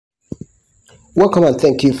Welcome and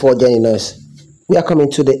thank you for joining us. We are coming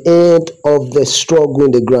to the end of the struggle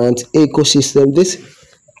in the grant ecosystem. This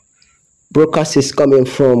broadcast is coming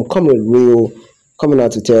from Comrade Real, coming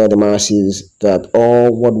out to tell the masses that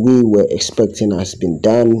all what we were expecting has been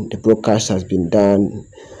done. The broadcast has been done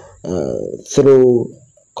through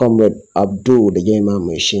Comrade Abdul, the Yema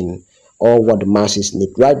machine. All what the masses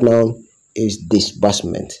need right now is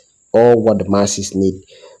disbursement. All what the masses need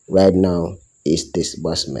right now is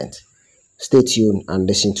disbursement. Stay tuned and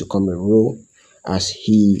listen to Common Rule as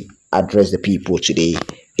he addressed the people today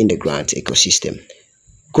in the grant ecosystem.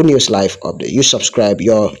 Good News Live update. You subscribe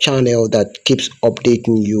your channel that keeps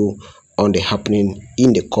updating you on the happening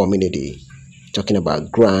in the community. Talking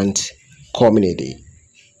about grant community.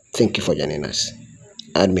 Thank you for joining us.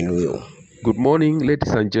 Admin Rule. Good morning,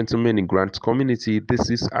 ladies and gentlemen in Grant community. This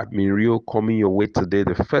is Admin Rio coming your way today,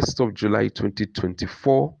 the 1st of July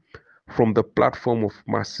 2024, from the platform of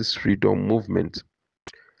Masses Freedom Movement.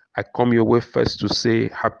 I come your way first to say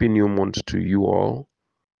Happy New Month to you all,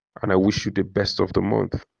 and I wish you the best of the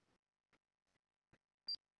month.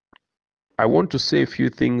 I want to say a few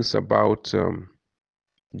things about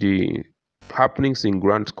the happenings in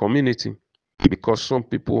Grant community, because some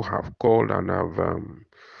people have called and I've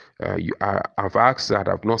asked that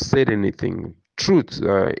I've not said anything. Truth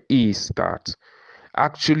is that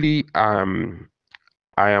actually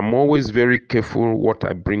I am always very careful what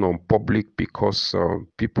I bring on public, because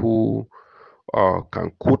people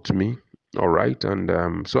can quote me, all right,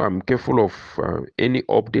 and so I'm careful of any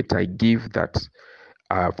update I give that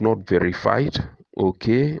I have not verified,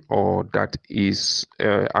 okay, or that is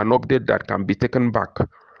an update that can be taken back,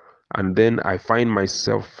 and then I find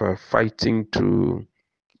myself fighting to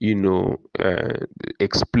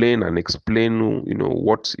explain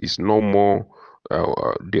what is no more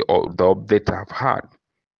the update I've had.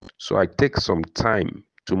 So I take some time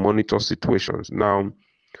to monitor situations. Now,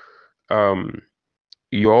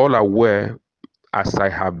 you're all aware, as I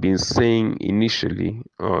have been saying initially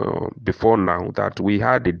before now, that we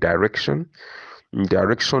had a direction.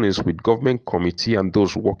 Direction is with government committee and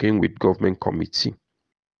those working with government committee.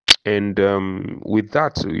 And with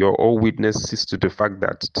that, you're all witnesses to the fact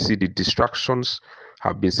that, see, the distractions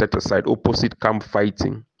have been set aside. Opposite camp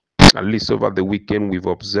fighting, at least over the weekend, we've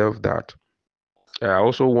observed that. I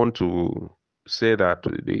also want to say that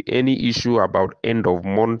any issue about end of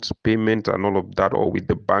month payment and all of that, or with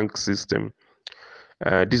the bank system,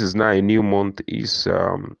 this is now a new month, is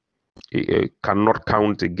it cannot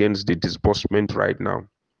count against the disbursement right now.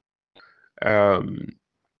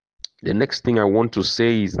 The next thing I want to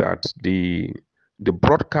say is that the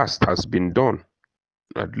broadcast has been done,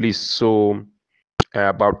 at least. So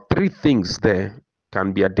about three things there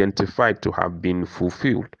can be identified to have been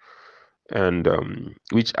fulfilled, and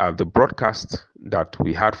which are the broadcasts that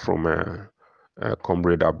we had from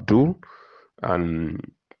Comrade Abdul, and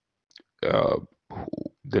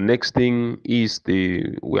the next thing is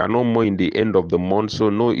we are no more in the end of the month, so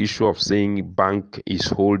no issue of saying bank is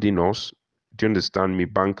holding us. Do you understand me?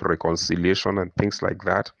 Bank reconciliation and things like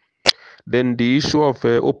that. Then the issue of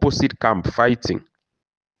opposite camp fighting.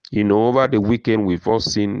 Over the weekend, we've all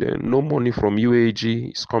seen no money from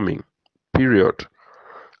Uaag is coming, period.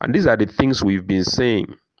 And these are the things we've been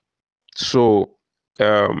saying. So,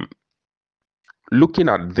 looking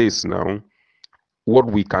at this now, what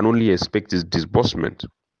we can only expect is disbursement,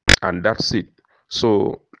 and that's it.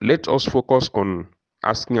 So, let us focus on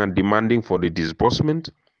asking and demanding for the disbursement,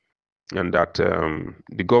 and that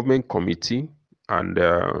the government committee and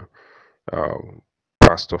uh,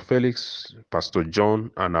 Pastor Felix, Pastor John,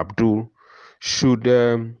 and Abdul should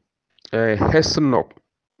hasten up,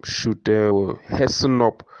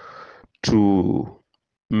 to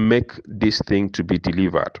make this thing to be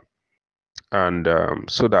delivered, and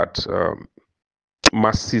so that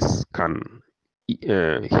masses can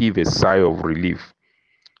heave a sigh of relief.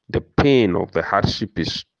 The pain of the hardship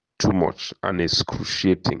is too much and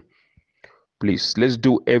excruciating. Please, let's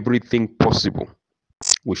do everything possible.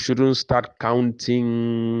 We shouldn't start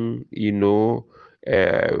counting,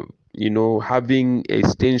 having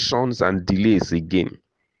extensions and delays again.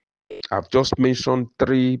 I've just mentioned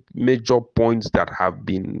three major points that have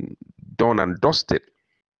been done and dusted.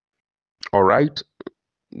 All right,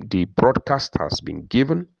 the broadcast has been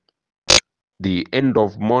given. The end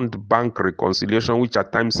of month bank reconciliation, which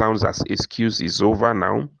at times sounds as excuse, is over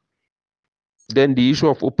now. Then the issue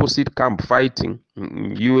of opposite camp fighting,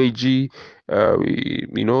 Uaag,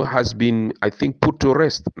 has been, I think, put to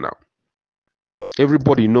rest now.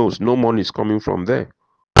 Everybody knows no money is coming from there.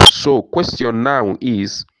 So question now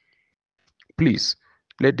is, please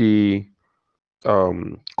let the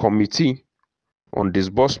committee on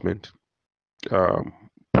disbursement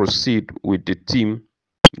proceed with the team,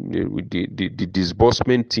 with the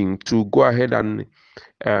disbursement team, to go ahead and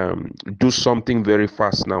do something very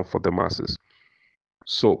fast now for the masses.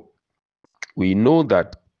 So we know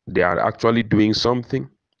that they are actually doing something.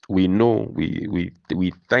 We know,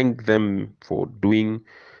 we thank them for doing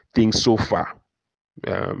things so far.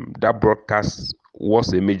 That broadcast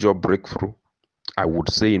was a major breakthrough, I would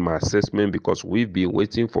say, in my assessment, because we've been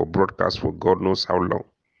waiting for broadcast for God knows how long.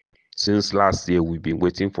 Since last year, we've been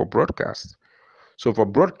waiting for broadcast. So for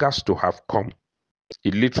broadcast to have come,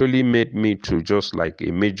 it literally made me to just like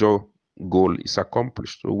a major goal is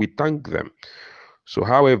accomplished. So we thank them. So,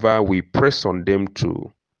 however, we press on them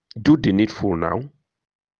to do the needful now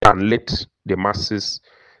and let the masses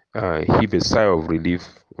heave a sigh of relief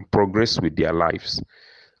and progress with their lives.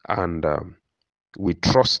 And we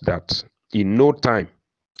trust that in no time,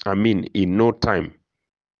 in no time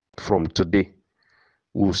from today,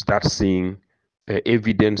 we'll start seeing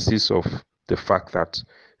evidences of the fact that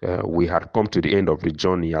we had come to the end of the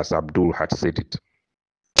journey, as Abdul had said it.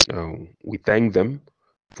 We thank them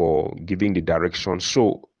for giving the direction.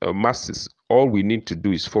 So, masses, all we need to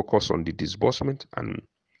do is focus on the disbursement and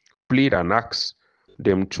plead and ask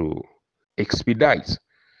them to expedite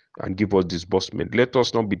and give us disbursement. Let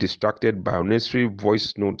us not be distracted by unnecessary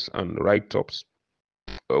voice notes and write-ups.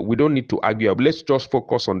 We don't need to argue. Let's just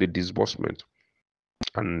focus on the disbursement.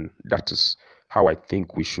 And that is how I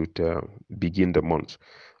think we should begin the month.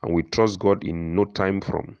 And we trust God in no time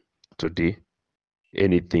from today,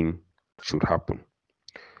 anything should happen.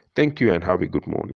 Thank you and have a good morning.